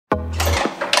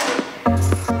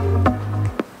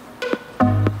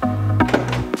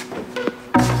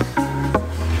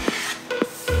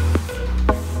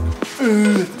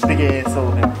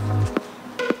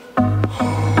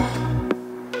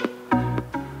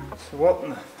So what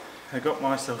I got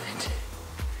myself into.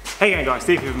 Hey again guys,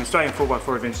 Steve here from Australian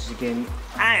 4x4 Adventures again,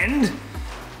 and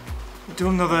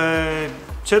doing another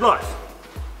shed life.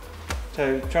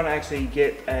 So trying to actually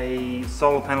get a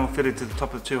solar panel fitted to the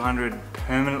top of the 200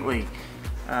 permanently.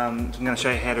 So I'm going to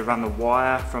show you how to run the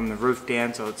wire from the roof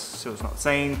down so it's not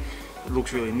seen. It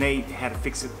looks really neat. How to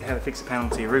fix it, how to fix the panel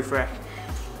to your roof rack.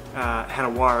 How to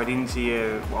wire it into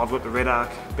your, well, I've got the Red Arc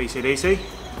BCDC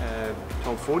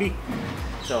 1240.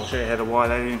 So I'll show you how to wire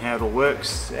that in, how it all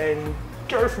works, and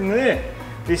go from there.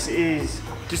 This is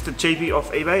just a cheapie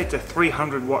off eBay. It's a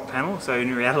 300 watt panel, so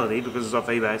in reality, because it's off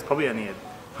eBay, it's probably only a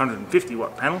 150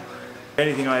 watt panel. The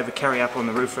only thing I ever carry up on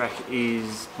the roof rack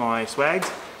is my swags.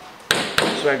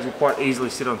 Swags will quite easily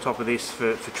sit on top of this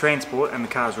for transport, and the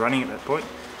car's running at that point.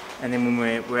 And then when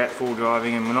we're out full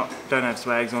driving and don't have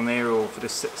swags on there, or for the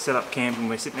set up camp and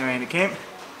we're sitting around at camp,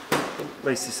 at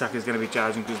least this sucker's going to be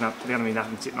charging because there's going to be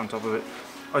nothing sitting on top of it.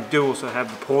 I do also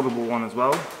have the portable one as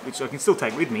well, which I can still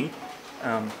take with me,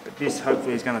 but this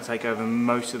hopefully is going to take over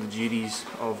most of the duties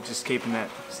of just keeping that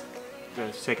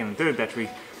the second and third battery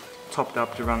topped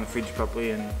up to run the fridge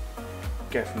properly and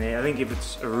go from there. I think if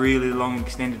it's a really long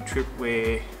extended trip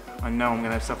where I know I'm going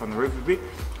to have stuff on the roof a bit,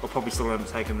 I'll probably still end up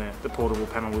taking the portable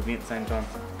panel with me at the same time.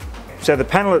 So the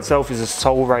panel itself is a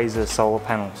SolRaiser solar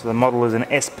panel. So the model is an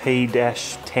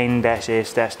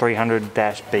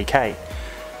SP-10-S-300-BK.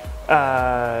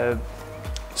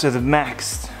 So the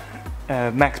max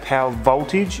power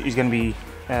voltage is going to be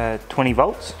 20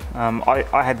 volts.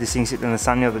 I had this thing sitting in the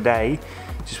sun the other day,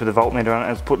 just with a voltmeter on it.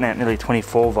 I was putting out nearly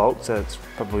 24 volts, so it's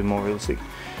probably more realistic.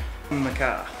 In the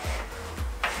car,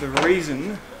 the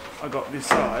reason I got this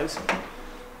size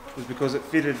was because it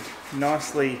fitted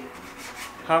nicely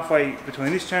halfway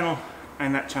between this channel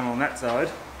and that channel on that side,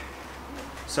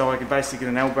 so I could basically get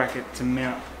an L bracket to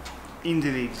mount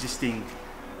into the existing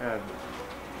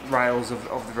rails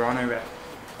of the Rhino rack.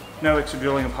 No extra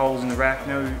drilling of holes in the rack,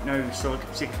 no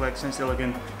silicon, stick flex, no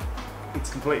silicon. It's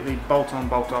completely bolt on,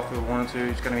 bolt off if I wanted to.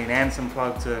 It's going to be an Anderson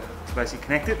plug to basically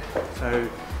connect it. So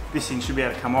this thing should be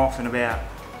able to come off in about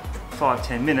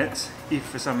 5-10 minutes if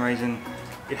for some reason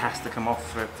it has to come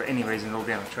off for any reason all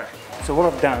down the track. So what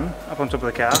I've done up on top of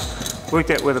the car,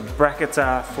 worked out where the brackets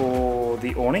are for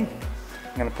the awning.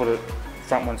 I'm going to put it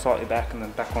front one slightly back and then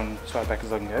back one side back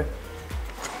as I can go.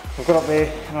 I've got up there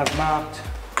and I've marked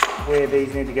where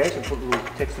these need to go, so I put a little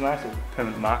text mark, a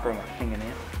permanent marker on my finger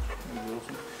now.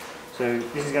 Awesome. So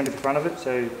this is going to be the front of it,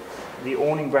 so the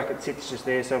awning bracket sits just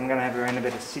there, so I'm going to have around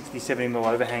about a 60-70mm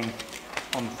overhang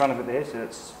on the front of it there, so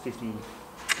that's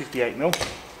 58mm.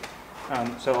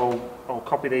 So I'll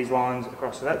copy these lines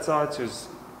across to that side, so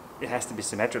it has to be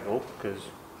symmetrical, because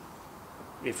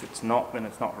if it's not, then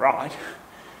it's not right.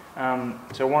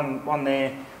 So one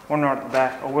there, one right at the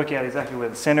back. I'll work out exactly where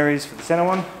the centre is for the centre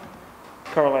one,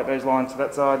 correlate those lines to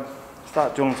that side,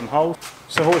 start drilling some holes.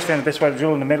 So I've always found the best way to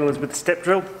drill in the metal is with the step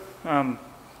drill.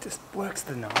 Just works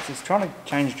the nicest. Trying to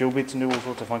change drill bits and do all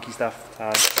sorts of funky stuff, it's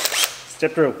hard.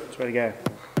 Step drill, that's where to go.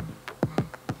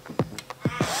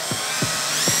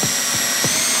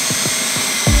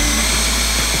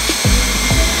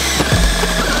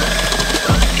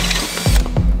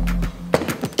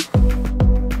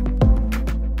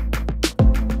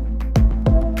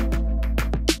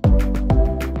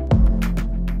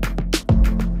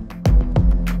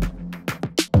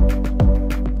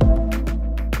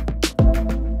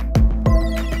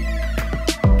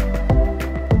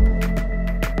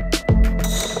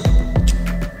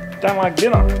 Don't like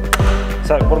dinner.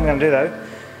 So what I'm going to do though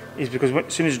is, because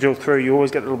as soon as you drill through you always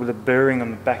get a little bit of burring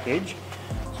on the back edge,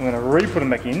 so I'm going to re-put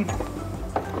them back in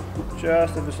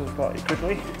just ever so slightly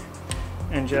quickly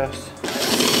and just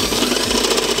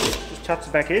touch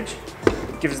the back edge.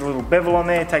 Give us a little bevel on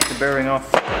there, take the burring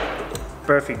off.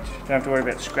 Perfect. Don't have to worry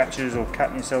about scratches or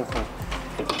cutting yourself or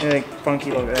anything funky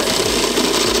like that.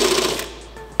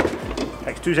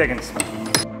 Takes 2 seconds.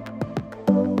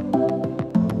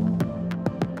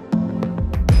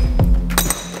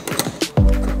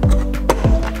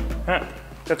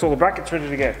 That's all the brackets ready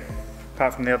to go,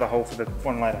 apart from the other hole for the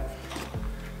one later.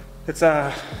 Let's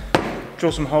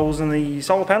drill some holes in the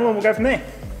solar panel and we'll go from there.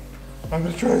 I'm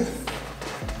going to try.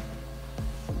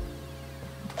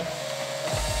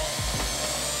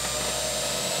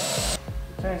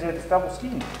 Turns out it's double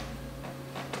skin.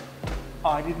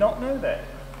 I did not know that.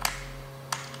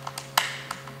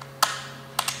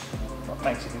 That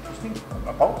makes it interesting.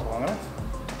 My bolt's long enough.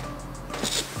 A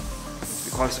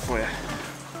bit closer for you.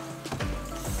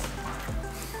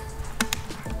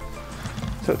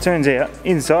 So it turns out,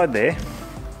 inside there,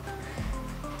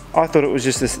 I thought it was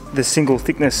just the single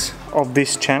thickness of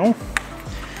this channel,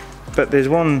 but there's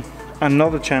one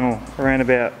another channel around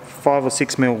about 5 or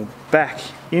 6 mil back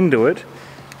into it,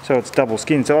 so it's double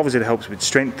skin. So obviously it helps with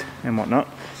strength and whatnot.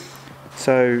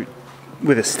 So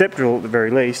with a step drill at the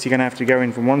very least, you're going to have to go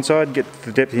in from one side, get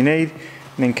the depth you need,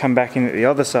 and then come back in at the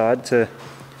other side to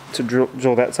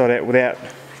drill that side out without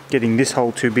getting this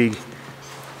hole too big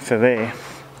for there.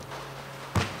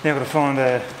 Now I've got to find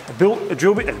a bill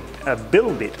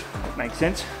bit, makes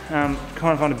sense. Trying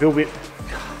to find a bill bit,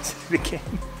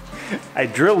 a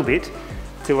drill bit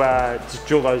to just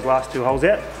drill those last 2 holes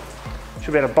out.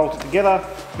 Should be able to bolt it together,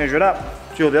 measure it up,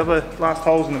 drill the other last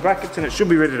holes in the brackets, and it should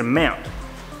be ready to mount.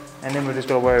 And then we've just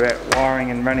got to worry about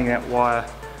wiring and running that wire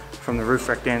from the roof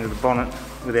rack down to the bonnet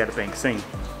without it being seen.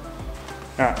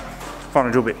 Alright, find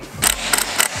a drill bit.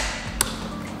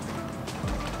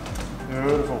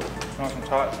 Beautiful, nice and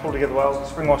tight, pull together well. The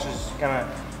spring washer is going to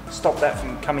stop that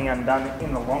from coming undone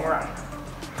in the long run.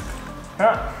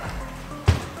 Alright,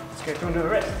 let's go through and do the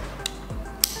rest.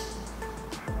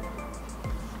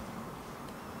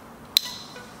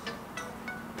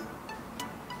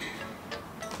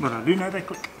 But I do know they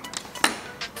click.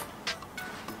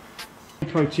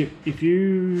 Pro tip, if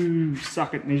you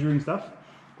suck at measuring stuff,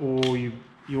 or you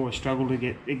always struggle to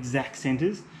get exact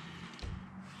centres,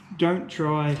 don't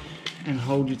try and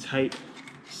hold your tape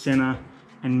centre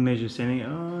and measure centre.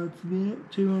 Oh, it's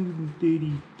about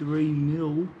 233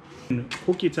 mil. And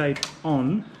hook your tape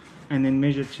on and then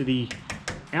measure to the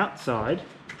outside,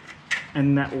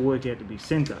 and that will work out to be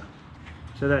centre.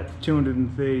 So that's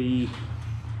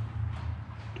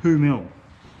 232 mil.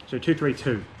 So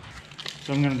 232.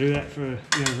 So I'm going to do that for the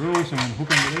overall. So I'm going to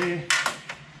hook under there,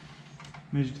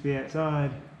 measure to the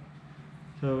outside.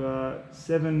 So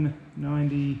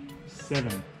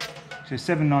 797. So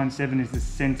 797 is the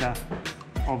centre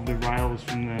of the rails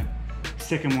from the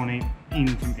second one in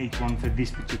from each one for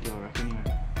this particular rack anyway.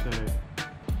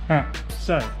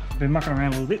 So I've been mucking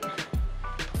around a little bit,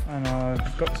 and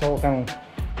I've got the solar panel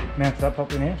mounted up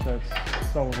properly now, so it's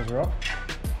solid are up.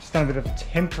 Just done a bit of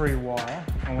temporary wire.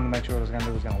 I want to make sure what I was going to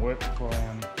do was going to work before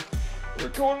I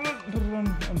recorded it, put it on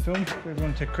film for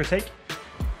everyone to critique.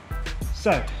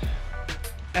 So,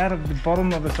 out of the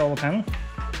bottom of the solar panel,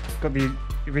 got the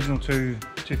original two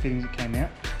fittings that came out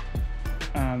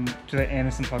to that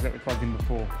Anderson plug that we plugged in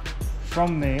before.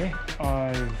 From there,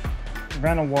 I've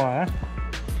ran a wire.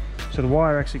 So the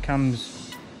wire actually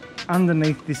comes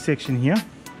underneath this section here,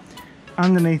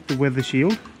 underneath the weather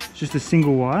shield. It's just a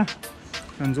single wire,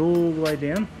 runs all the way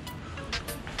down,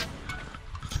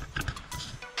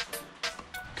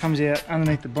 comes out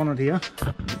underneath the bonnet here,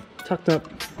 tucked up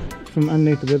from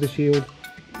underneath the weather shield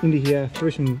into here, through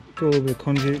a little bit of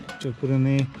conduit which I've put in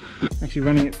there, actually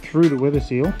running it through the weather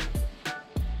seal,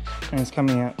 and it's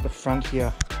coming out the front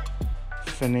here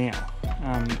for now.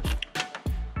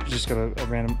 Just got a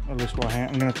loose wire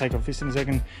hand. I'm going to take off this in a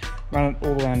second, run it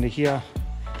all the way under here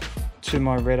to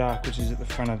my red arc, which is at the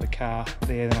front of the car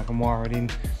there, then I can wire it in.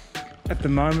 At the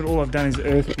moment, all I've done is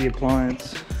earth the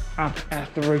appliance up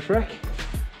at the roof rack.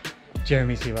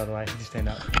 Jeremy's here, by the way, he just turned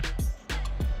up.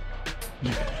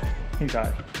 He's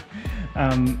right.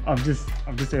 I've just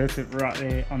earthed it right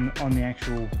there on the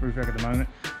actual roof rack at the moment.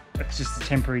 It's just a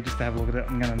temporary, just to have a look at it.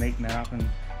 I'm going to neaten that up and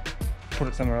put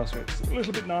it somewhere else where it's a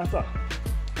little bit nicer.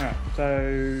 Alright,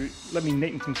 so let me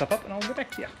neaten some stuff up and I'll get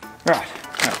back to you. Right,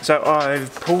 so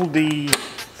I've pulled the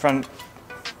front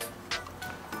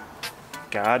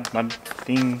guard, mud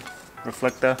thing,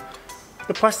 reflector,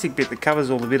 the plastic bit that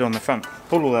covers all the bit on the front.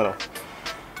 Pulled all that off.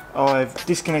 I've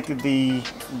disconnected the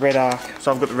red arc,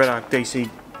 so I've got the red arc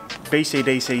BC DC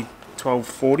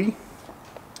 1240.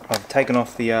 I've taken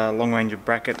off the long range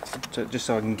bracket just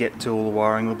so I can get to all the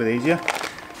wiring a little bit easier.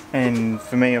 And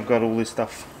for me, I've got all this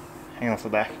stuff hanging off the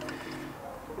back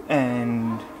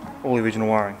and all the original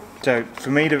wiring. So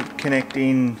for me to connect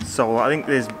in solar, I think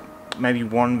there's maybe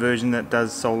one version that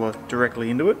does solar directly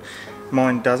into it.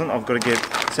 Mine doesn't. I've got to get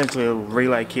essentially a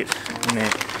relay kit in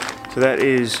there. So that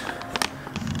is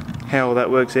how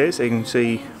that works there. So you can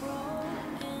see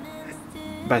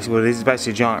basically what it is. It's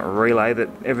basically a giant relay that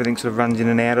everything sort of runs in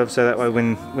and out of, so that way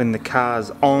when the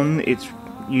car's on, it's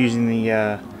using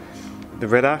the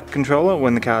red arc controller.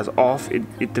 When the car's off,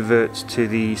 it diverts to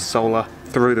the solar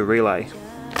through the relay.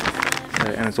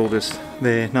 And it's all just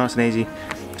there, nice and easy.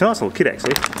 It's a nice little kit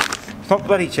actually. It's not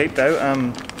bloody cheap though.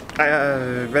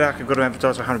 Red Arc, I got it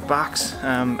advertised for $100.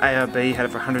 ARB had it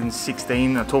for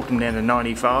 116. I talked them down to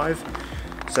 95.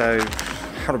 So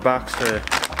 $100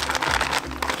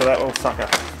 for that little sucker.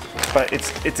 But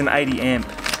it's an 80 amp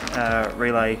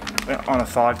relay on a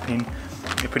 5-pin.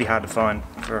 They're pretty hard to find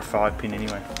for a 5-pin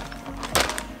anyway.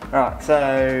 Alright,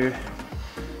 so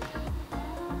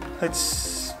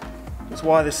let's let's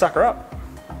wire this sucker up.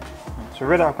 So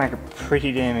red arc make it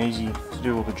pretty damn easy to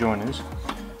do all the joiners.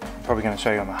 Probably going to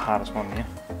show you on the hardest one here.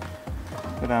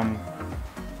 But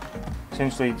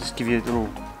essentially just give you a little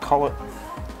collet,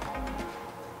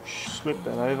 slip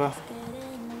that over.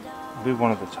 I'll do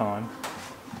one at a time.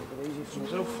 Make it easy for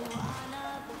myself.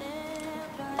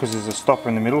 Because there's a stopper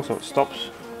in the middle, so it stops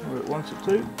where it wants it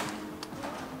to.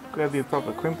 Grab your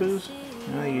proper crimpers,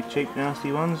 you know, your cheap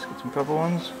nasty ones, get some proper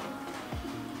ones.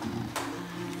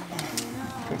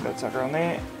 Crimp that sucker on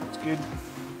there, that's good.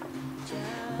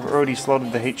 I've already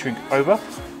slotted the heat shrink over.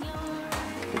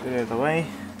 Get that out of the way.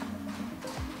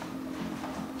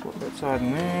 Swap that side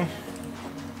in there.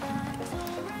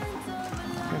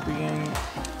 Crimp again.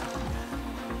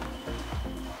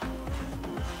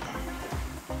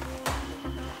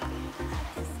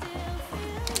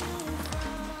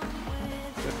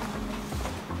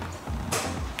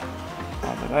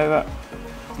 Over.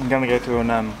 I'm going to go through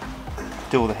and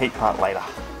do all the heat part later,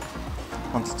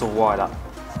 once it's all wired up.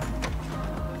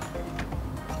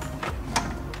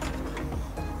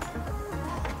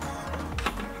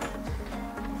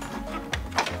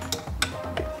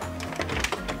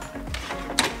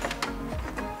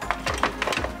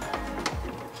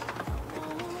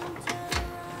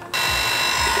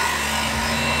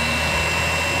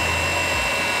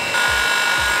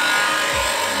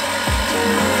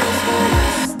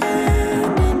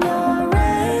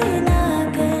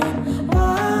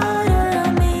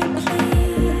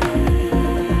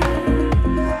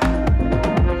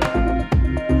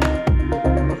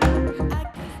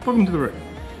 Welcome to the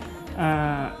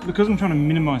roof. Because I'm trying to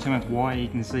minimise how much wire you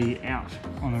can see out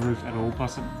on the roof at all,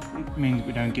 plus it means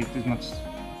we don't get as much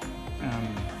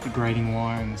degrading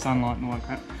wire in the sunlight and all like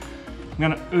that, I'm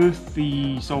going to earth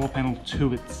the solar panel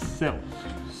to itself.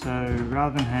 So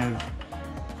rather than have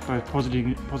both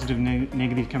positive and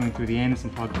negative coming through the Anderson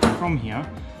plug from here,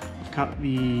 I've cut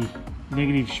the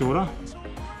negative shorter,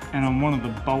 and on one of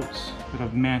the bolts that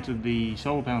I've mounted the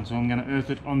solar panel, so I'm going to earth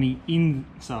it on the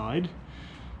inside.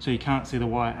 So you can't see the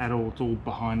wire at all, it's all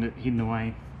behind it, hidden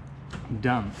away,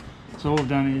 done. So all I've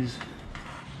done is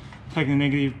take the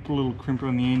negative, put a little crimper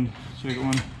on the end, circuit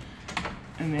one,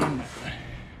 and then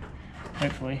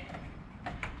hopefully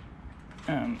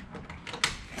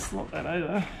slot that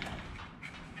over.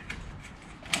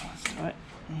 Oh, that's tight.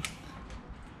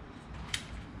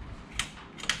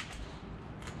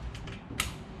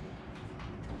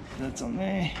 That's on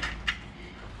there.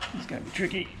 It's going to be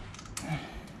tricky.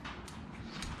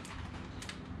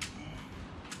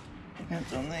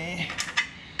 That's on there.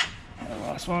 And the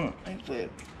last one, hopefully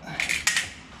it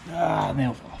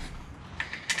nailed off.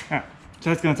 Alright, so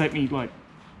that's going to take me like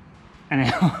an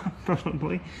hour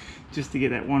probably just to get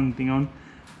that one thing on,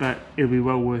 but it'll be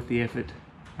well worth the effort.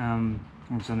 I'll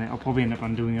probably end up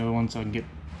undoing the other one so I can get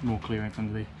more clearance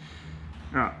underneath.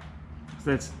 Alright,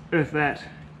 so let's earth that,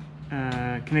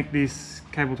 connect this,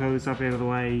 cable tow this up out of the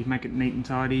way, make it neat and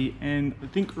tidy, and I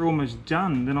think we're almost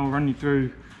done. Then I'll run you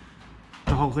through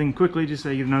the whole thing quickly just so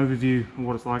you get an overview of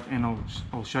what it's like, and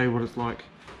I'll show you what it's like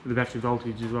with the battery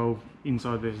voltage as well,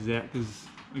 inside versus out, because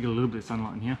we get a little bit of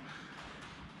sunlight in here.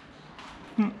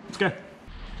 Let's go.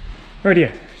 Right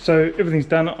here, so everything's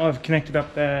done. I've connected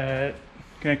up the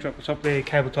top there,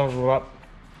 cable ties all up.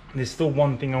 There's still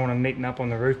one thing I want to neaten up on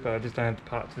the roof, but I just don't have the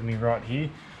parts with me right here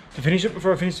to finish it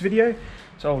before I finish the video.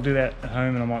 So I'll do that at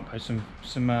home, and I might post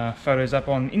some photos up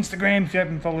on Instagram. If you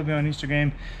haven't followed me on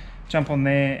Instagram, jump on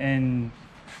there and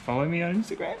follow me on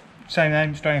Instagram. Same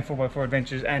name, Australian 4x4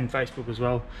 Adventures, and Facebook as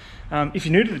well. If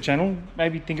you're new to the channel,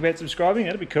 maybe think about subscribing,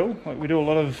 that'd be cool. Like, we do a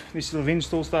lot of this sort of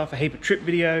install stuff, a heap of trip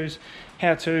videos,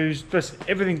 how-tos, plus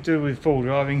everything to do with four-wheel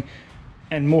driving,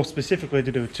 and more specifically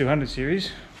to do with 200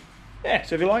 series. Yeah,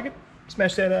 so if you like it,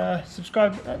 smash that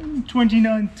subscribe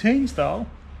 2019 style,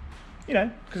 you know,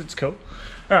 because it's cool.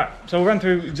 Alright, so we'll run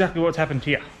through exactly what's happened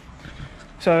here.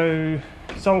 So,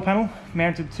 solar panel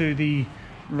mounted to the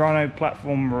Rhino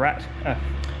platform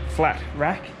flat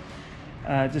rack.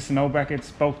 Just some L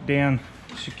brackets bolted down,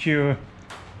 secure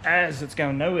as it's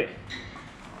going nowhere.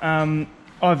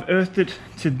 I've earthed it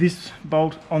to this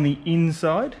bolt on the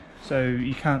inside, so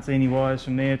you can't see any wires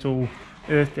from there. It's all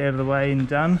earthed out of the way and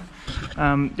done.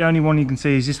 The only one you can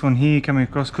see is this one here coming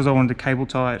across, because I wanted to cable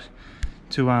tie it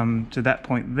to that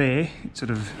point there. It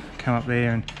sort of come up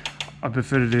there, and I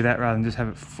prefer to do that rather than just have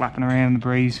it flapping around in the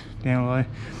breeze down below.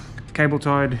 Cable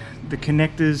tied the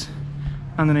connectors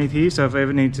underneath here, so if I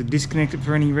ever need to disconnect it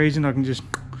for any reason, I can just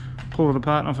pull it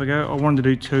apart and off I go. I wanted to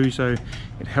do two, so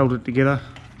it held it together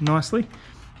nicely,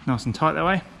 nice and tight that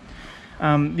way.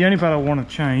 The only part I want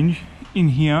to change in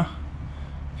here,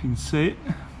 if you can see it,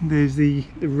 there's the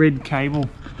red cable.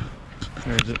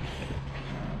 Where is it?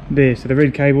 there. So the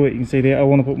red cable that you can see there, I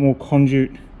want to put more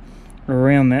conduit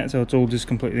around that so it's all just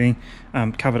completely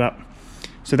covered up.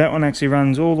 So that one actually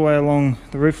runs all the way along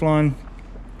the roof line,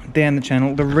 down the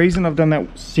channel. The reason I've done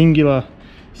that singular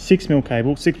 6mm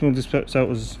cable, 6mm just so it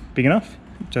was big enough,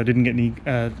 so I didn't get any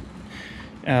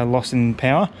loss in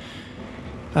power.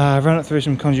 Run it through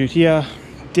some conduit here,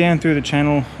 down through the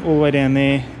channel, all the way down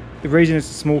there. The reason it's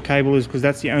a small cable is because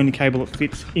that's the only cable that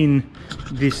fits in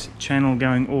this channel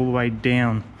going all the way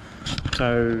down.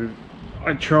 So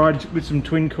I tried with some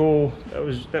twin core that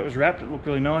was wrapped, it looked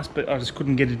really nice, but I just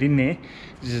couldn't get it in there.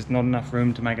 There's just not enough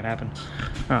room to make it happen.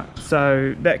 Alright,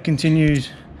 so that continues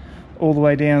all the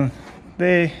way down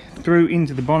there, through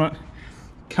into the bonnet,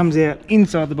 comes out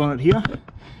inside the bonnet here,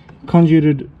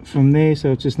 conduited from there,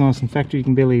 so it's just nice and factory, you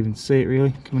can barely even see it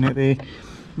really, coming out there.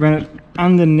 Run it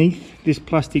underneath this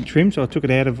plastic trim, so I took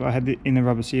it out of, I had it in the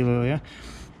rubber seal earlier,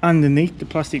 underneath the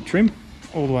plastic trim,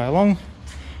 all the way along,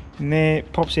 and there,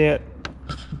 pops out,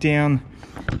 down,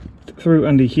 through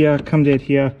under here, comes out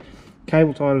here,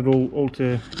 cable tied it all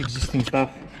to existing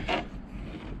stuff,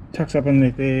 tucks up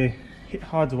underneath there,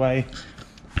 hides away,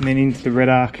 and then into the red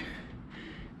arc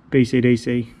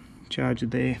BCDC charger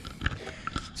there.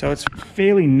 So it's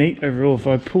fairly neat overall. If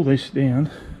I pull this down,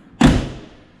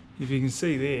 if you can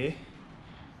see there,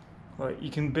 like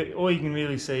all you can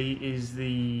really see is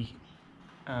the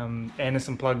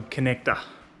Anderson plug connector.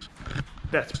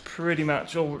 That's pretty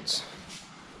much all it's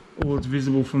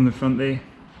visible from the front there,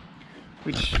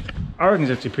 which I reckon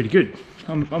is actually pretty good.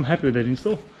 I'm happy with that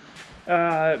install.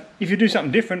 If you do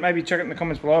something different, maybe check it in the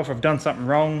comments below if I've done something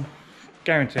wrong.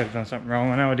 Guarantee I've done something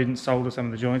wrong. I know I didn't solder some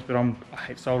of the joints, but I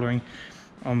hate soldering.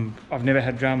 I've never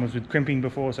had dramas with crimping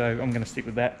before, so I'm going to stick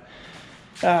with that.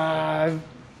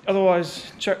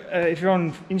 Otherwise, if you're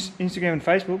on Instagram and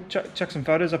Facebook, chuck some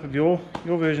photos up of your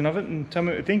version of it and tell me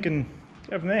what you think and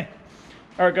go from there.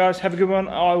 Alright guys, have a good one.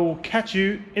 I will catch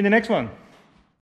you in the next one.